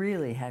don't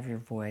really have your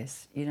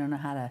voice, you don't know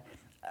how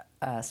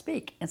to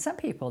speak. And some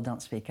people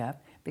don't speak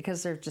up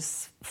because they're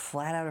just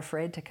flat out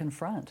afraid to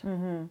confront.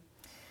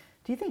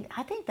 Do you think,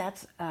 I think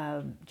that's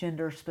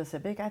gender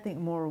specific. I think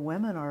more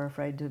women are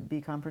afraid to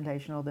be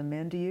confrontational than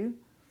men. Do you?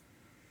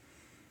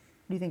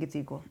 Do you think it's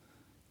equal?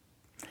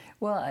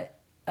 Well,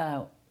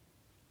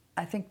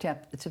 I think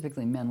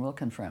typically men will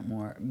confront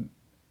more,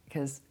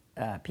 because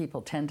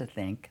people tend to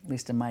think, at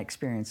least in my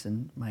experience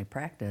and my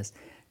practice,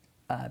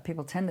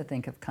 people tend to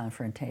think of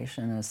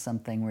confrontation as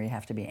something where you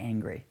have to be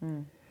angry,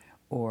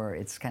 or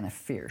it's kind of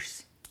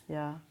fierce.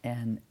 Yeah.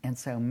 And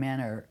so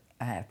men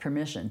have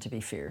permission to be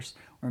fierce,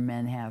 or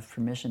men have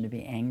permission to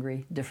be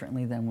angry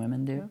differently than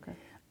women do. Okay.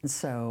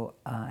 So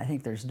I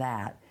think there's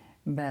that.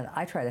 But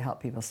I try to help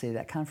people see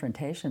that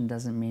confrontation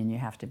doesn't mean you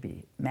have to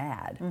be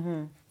mad,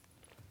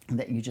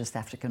 that you just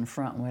have to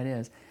confront what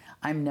is.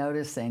 I'm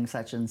noticing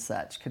such and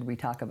such. Could we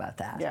talk about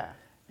that? Yeah.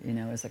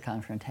 As a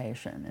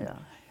confrontation. Yeah.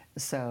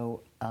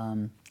 So,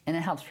 and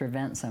it helps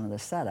prevent some of the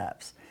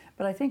setups.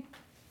 But I think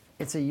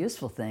it's a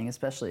useful thing,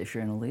 especially if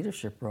you're in a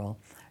leadership role,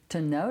 to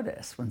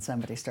notice when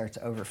somebody starts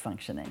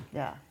over-functioning.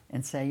 Yeah.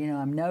 And say,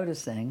 I'm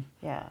noticing.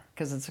 Yeah.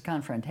 Because it's a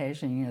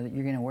confrontation, that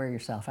you're going to wear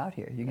yourself out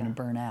here. You're going to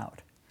burn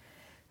out.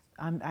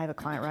 I have a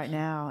client right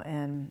now,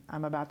 and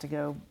I'm about to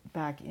go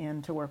back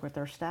in to work with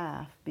their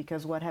staff,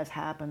 because what has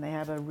happened, they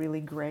have a really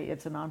great,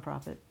 it's a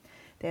nonprofit,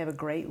 they have a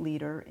great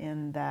leader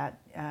in that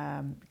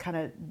kind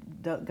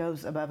of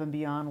goes above and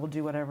beyond, will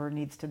do whatever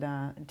needs to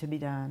be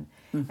done.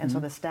 And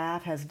so the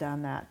staff has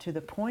done that to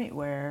the point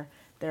where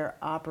they're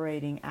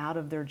operating out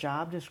of their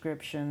job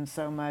description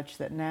so much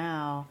that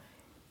now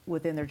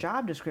within their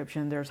job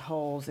description there's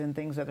holes in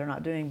things that they're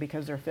not doing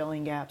because they're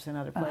filling gaps in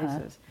other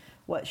places.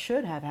 What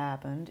should have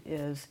happened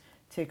is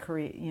to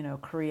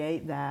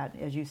create that,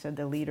 as you said,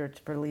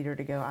 for the leader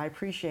to go, I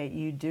appreciate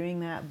you doing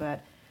that,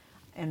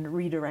 and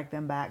redirect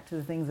them back to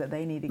the things that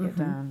they need to get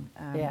done.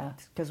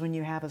 Because when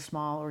you have a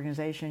small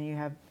organization, you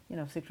have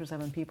 6 or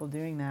 7 people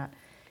doing that,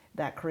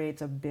 that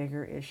creates a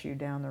bigger issue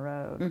down the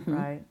road,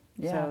 right?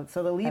 Yeah.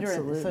 So the leader,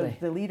 absolutely.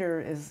 the leader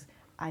is,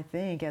 I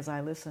think, as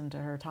I listened to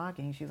her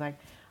talking, she's like,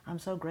 I'm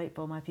so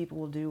grateful my people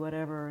will do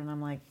whatever, and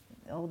I'm like,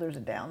 oh, there's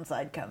a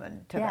downside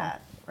coming to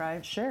that,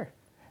 right? Sure.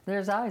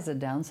 There's always a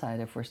downside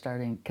if we're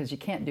starting, because you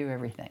can't do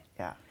everything.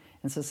 Yeah.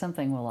 And so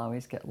something will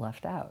always get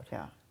left out.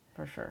 Yeah,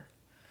 for sure.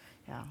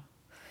 Yeah.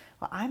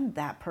 Well, I'm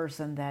that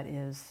person that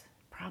is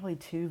probably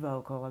too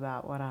vocal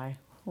about what I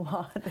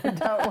want and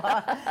don't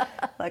want.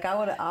 Like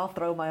I'll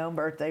throw my own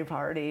birthday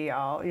party.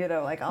 I'll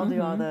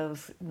do all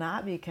those,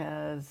 not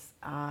because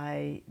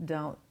I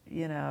don't,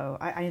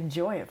 I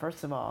enjoy it,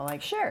 first of all.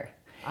 Like, sure.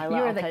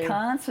 You're the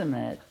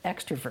consummate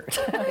extrovert.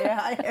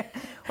 Yeah,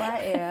 I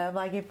am.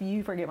 Like, if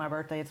you forget my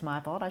birthday, it's my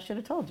fault. I should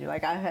have told you.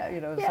 Like, I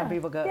have, some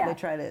people they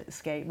try to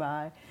skate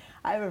by.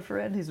 I have a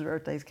friend whose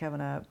birthday's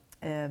coming up,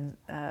 and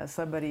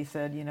somebody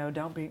said,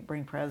 don't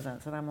bring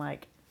presents. And I'm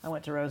like, I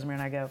went to Rosemary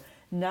and I go,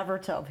 never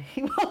tell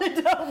people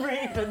to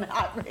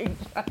not bring.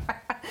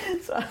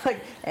 So I'm like,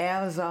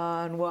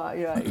 Amazon, what?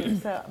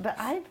 So, but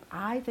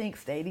I think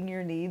stating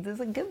your needs is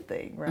a good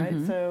thing, right?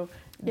 Mm-hmm. So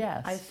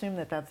yes. I assume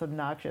that's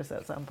obnoxious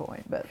at some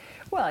point, but.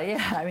 Well,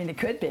 yeah, I mean, it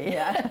could be.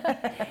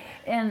 Yeah.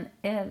 and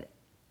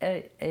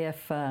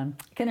if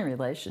in a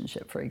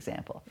relationship, for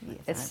example, yes,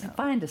 it's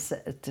fine to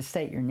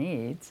state your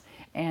needs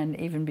and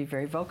even be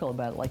very vocal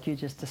about it, like you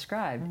just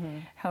described. Mm-hmm.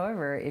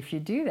 However, if you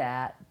do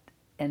that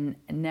and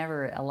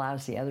never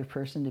allows the other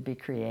person to be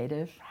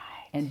creative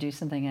and do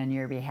something on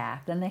your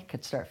behalf, then they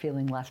could start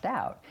feeling left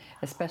out,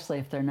 especially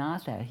if they're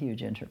not that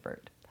huge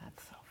introvert.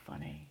 That's so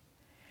funny.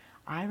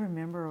 I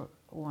remember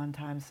one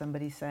time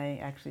somebody saying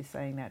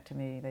that to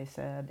me. They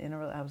said,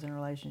 I was in a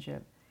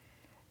relationship,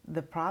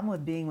 the problem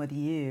with being with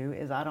you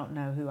is I don't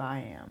know who I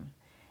am.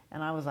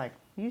 And I was like,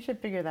 you should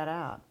figure that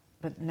out.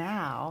 But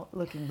now,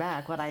 looking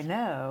back, what I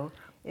know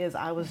is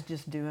I was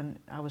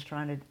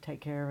trying to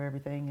take care of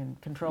everything and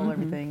control mm-hmm.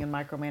 everything and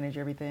micromanage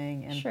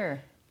everything. And sure.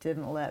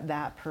 Didn't let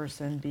that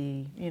person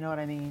be, you know what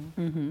I mean?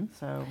 Mm-hmm.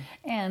 So.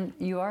 And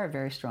you are a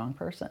very strong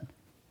person.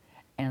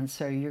 And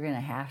so you're going to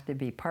have to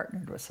be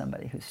partnered with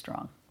somebody who's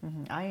strong.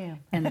 Mm-hmm. I am.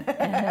 And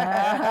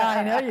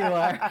I know you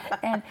are.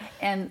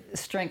 And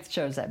strength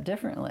shows up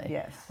differently.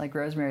 Yes. Like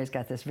Rosemary's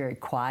got this very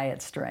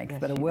quiet strength, yes,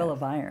 but a will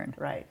of iron.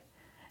 Right.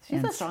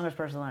 She's the strongest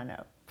person I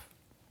know.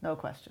 No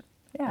question.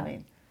 Yeah. I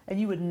mean, and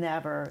you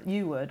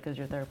would, because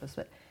you're a therapist,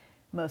 but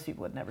most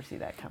people would never see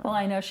that coming. Well,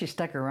 I know she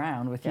stuck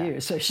around with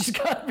you, so she's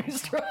got to be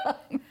strong.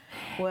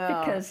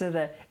 Well, because of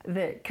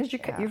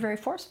you're very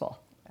forceful.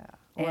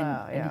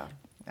 Yeah.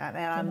 And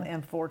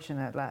I'm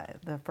fortunate. Like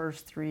the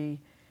first three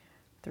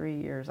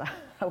years, I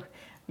was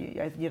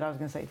going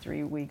to say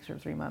 3 weeks or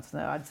 3 months.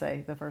 No, I'd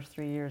say the first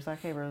 3 years.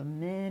 There were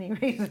many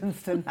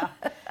reasons to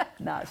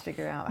not stick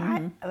around.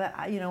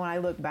 Mm-hmm. When I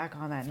look back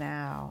on that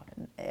now,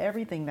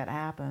 everything that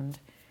happened,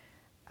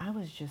 I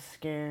was just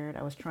scared.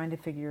 I was trying to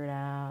figure it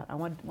out. I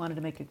wanted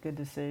to make a good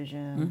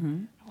decision.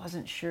 Mm-hmm. I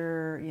wasn't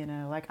sure,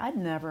 I'd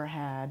never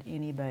had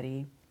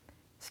anybody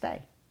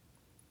stay,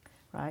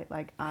 right?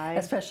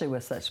 Especially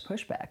with such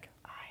pushback.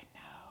 I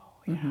know,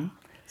 yeah. Mm-hmm.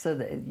 So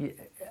that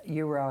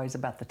you were always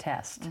about the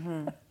test.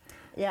 Mm-hmm.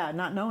 Yeah,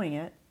 not knowing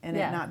it and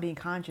it not being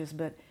conscious,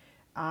 but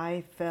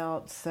I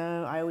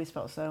always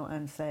felt so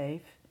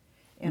unsafe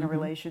in mm-hmm. a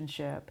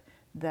relationship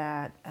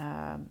that,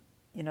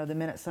 the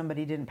minute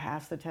somebody didn't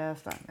pass the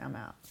test, I'm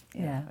out.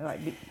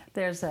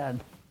 There's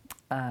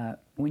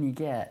when you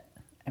get,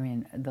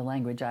 the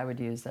language I would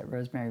use that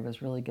Rosemary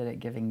was really good at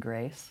giving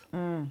grace.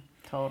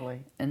 Totally.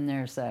 And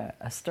there's a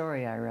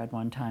story I read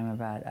one time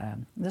about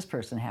this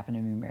person happened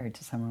to be married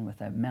to someone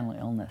with a mental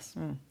illness.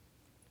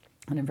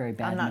 And a very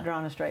bad. I'm not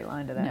drawing a straight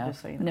line to that,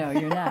 just so you know. No,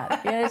 you're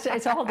not.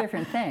 It's a whole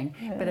different thing.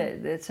 But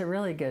it's a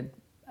really good,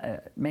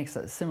 makes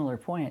a similar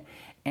point.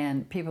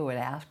 And people would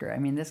ask her,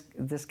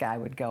 this guy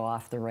would go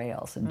off the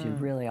rails and do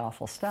really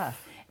awful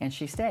stuff. And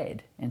she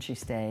stayed, and she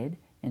stayed,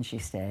 and she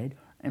stayed.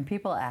 And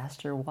people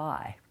asked her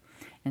why.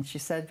 And she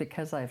said,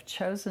 because I've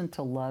chosen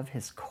to love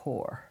his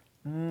core.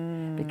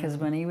 Because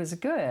when he was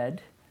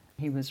good,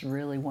 he was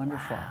really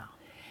wonderful. Wow.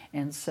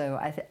 And so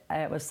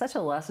it was such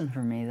a lesson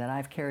for me that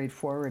I've carried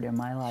forward in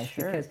my life.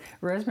 Sure. Because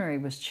Rosemary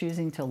was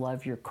choosing to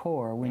love your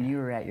core when you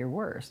were at your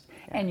worst.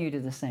 Yeah. And you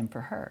did the same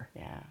for her.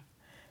 Yeah.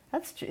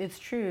 It's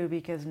true,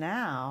 because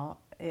now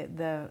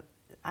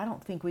I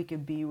don't think we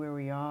could be where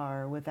we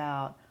are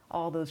without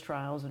all those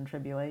trials and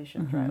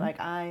tribulations, mm-hmm. right? Like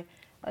I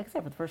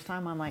said, for the first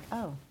time, I'm like,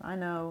 oh, I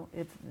know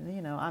it's,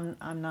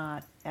 I'm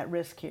not at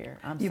risk here.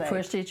 I'm safe. You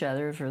pushed each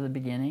other for the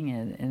beginning,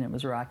 and it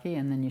was rocky,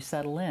 and then you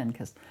settle in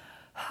because,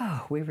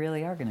 we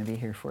really are going to be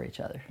here for each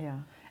other. Yeah.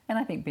 And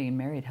I think being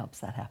married helps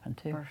that happen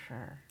too. For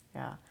sure.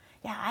 Yeah.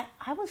 Yeah.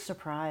 I was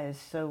surprised.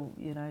 So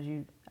as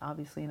you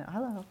obviously know,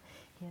 hello,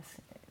 yes.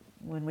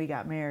 When we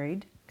got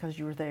married, because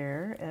you were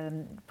there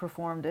and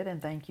performed it,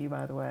 and thank you,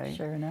 by the way.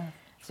 Sure enough.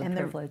 It's a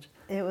privilege.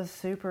 It was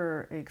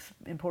super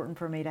important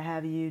for me to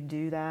have you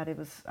do that. It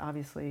was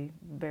obviously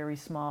very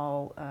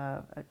small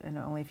and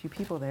only a few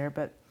people there,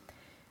 but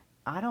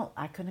I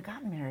couldn't have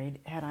gotten married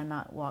had I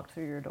not walked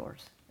through your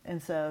doors.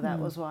 And so that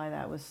was why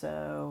that was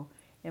so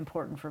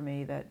important for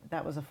me,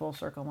 that was a full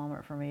circle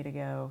moment for me to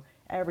go,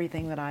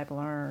 everything that I've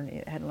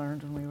learned, had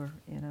learned when we were,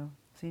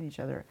 seeing each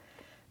other.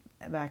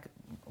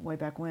 way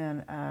back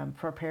when,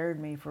 prepared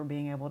me for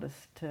being able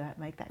to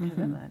make that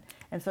commitment.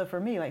 And so for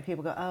me, like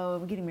people go, oh,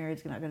 getting married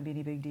is not going to be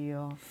any big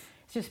deal.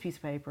 It's just a piece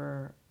of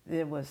paper.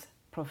 It was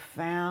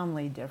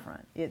profoundly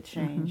different. It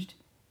changed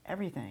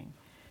everything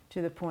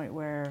to the point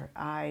where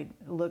I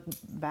look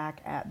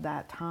back at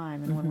that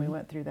time and when we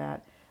went through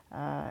that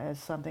as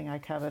something I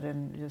coveted,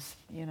 and just,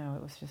 it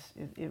was just,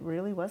 it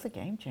really was a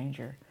game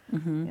changer,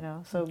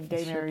 So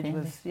gay marriage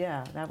was,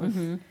 that was,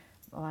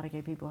 a lot of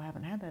gay people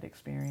haven't had that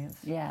experience.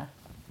 Yeah.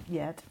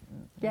 Yet.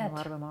 A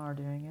lot of them are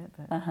doing it.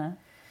 But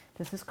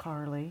this is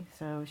Carly,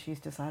 so she's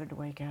decided to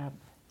wake up.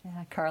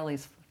 Yeah,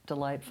 Carly's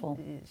delightful.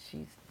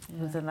 She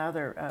was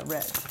another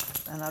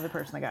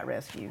person that got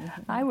rescued.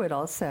 I would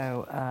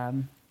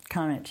also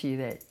comment to you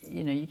that,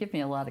 you give me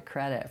a lot of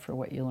credit for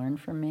what you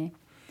learned from me,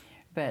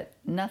 but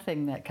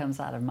nothing that comes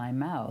out of my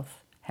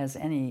mouth has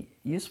any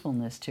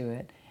usefulness to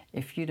it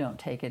if you don't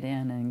take it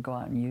in and go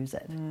out and use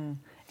it.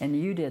 And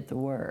you did the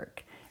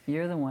work.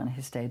 You're the one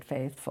who stayed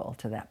faithful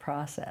to that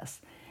process.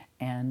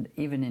 And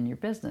even in your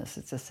business,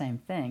 it's the same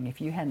thing. If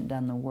you hadn't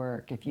done the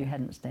work, if you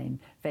hadn't stayed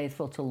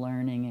faithful to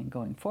learning and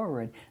going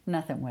forward,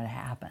 nothing would have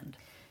happened.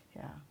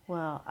 Yeah,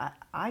 well,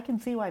 I can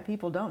see why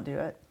people don't do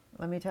it.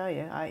 Let me tell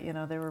you,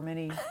 there were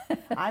many.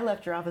 I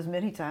left your office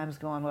many times,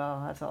 going,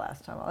 "Well, that's the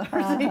last time I'll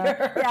ever see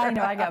her." Yeah, I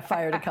know. I got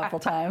fired a couple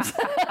times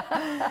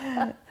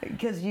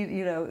because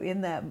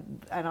in that,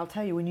 and I'll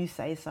tell you, when you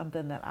say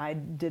something that I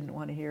didn't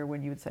want to hear,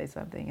 when you would say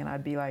something, and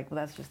I'd be like, "Well,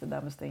 that's just the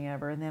dumbest thing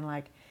ever," and then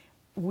like,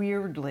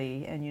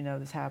 weirdly, and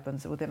this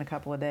happens within a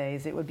couple of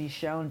days, it would be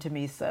shown to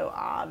me so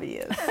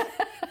obvious,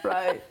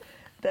 right?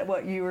 That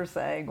what you were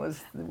saying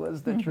was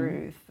the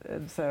truth,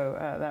 and so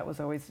that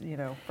was always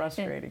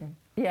frustrating.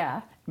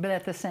 Yeah, but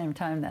at the same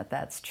time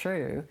that's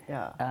true,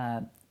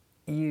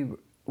 you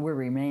were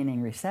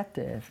remaining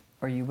receptive,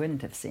 or you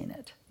wouldn't have seen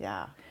it.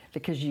 Yeah,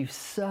 because you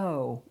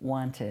so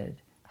wanted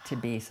to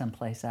be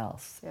someplace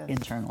else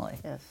internally,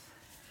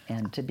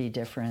 and to be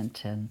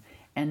different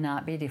and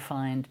not be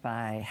defined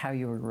by how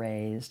you were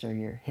raised or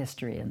your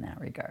history in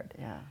that regard.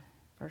 Yeah,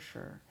 for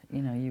sure.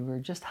 You were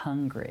just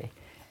hungry,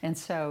 and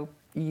so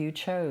you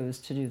chose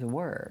to do the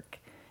work,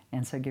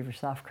 and so give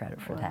yourself credit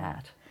for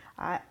that.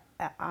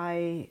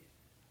 I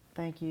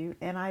thank you,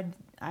 and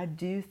I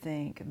do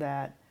think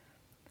that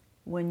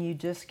when you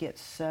just get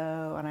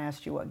so, and I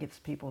asked you what gets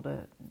people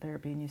to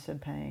therapy, and you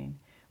said pain.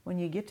 When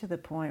you get to the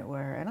point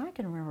where, and I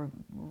can remember,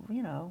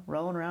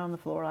 rolling around on the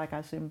floor like I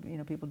assume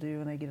people do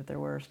when they get at their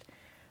worst,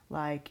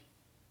 like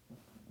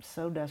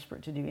so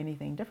desperate to do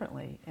anything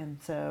differently. And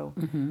so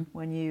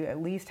when you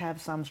at least have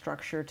some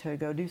structure to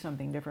go do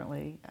something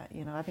differently,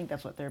 I think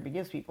that's what therapy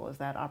gives people, is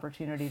that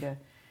opportunity to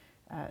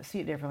see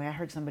it differently. I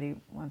heard somebody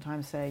one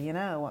time say,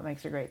 what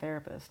makes a great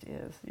therapist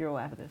is, you'll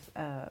laugh at this,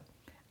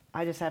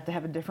 I just have to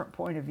have a different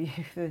point of view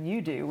than you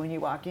do when you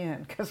walk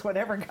in, because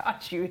whatever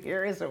got you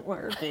here isn't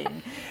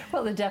working.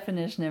 Well, the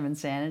definition of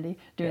insanity,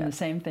 doing the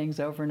same things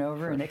over and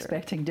over and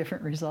expecting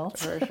different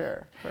results. For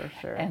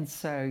sure. And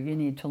so you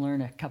need to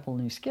learn a couple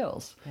new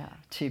skills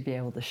to be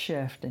able to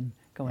shift and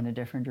go in a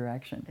different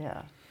direction.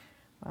 Yeah.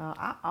 Well,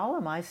 all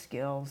of my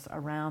skills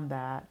around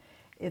that,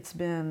 it's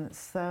been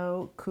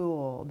so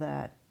cool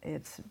that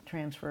it's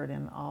transferred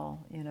in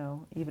all,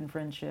 even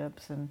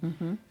friendships,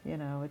 and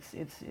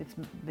it's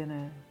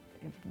been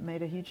it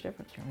made a huge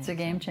difference for me. It's a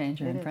game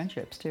changer in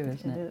friendships too,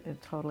 isn't it?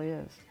 It totally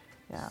is.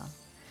 Yeah.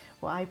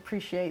 Well, I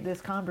appreciate this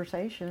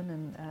conversation,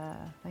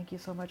 and thank you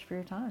so much for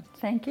your time.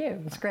 Thank you.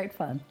 It was great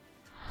fun.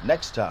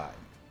 Next time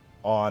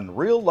on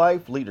Real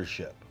Life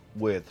Leadership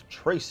with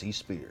Tracy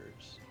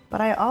Spears. But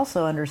I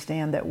also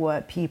understand that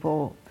what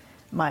people,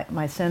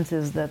 my sense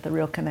is that the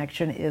real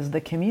connection is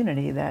the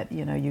community that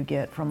you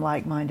get from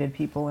like-minded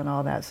people and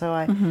all that. So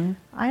I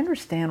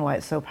understand why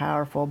it's so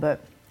powerful,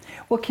 but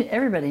well,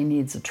 everybody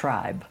needs a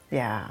tribe.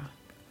 Yeah.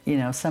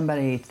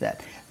 Somebody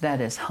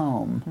that is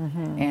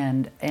home,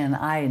 and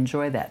I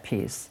enjoy that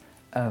piece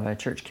of a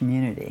church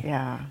community.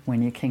 Yeah.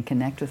 When you can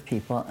connect with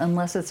people,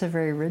 unless it's a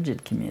very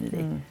rigid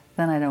community,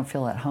 then I don't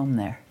feel at home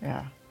there.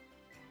 Yeah.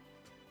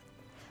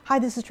 Hi,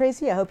 this is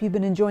Tracy. I hope you've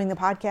been enjoying the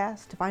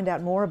podcast. To find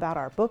out more about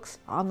our books,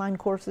 online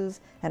courses,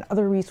 and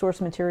other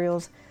resource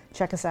materials,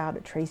 check us out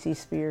at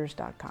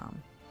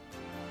tracyspears.com.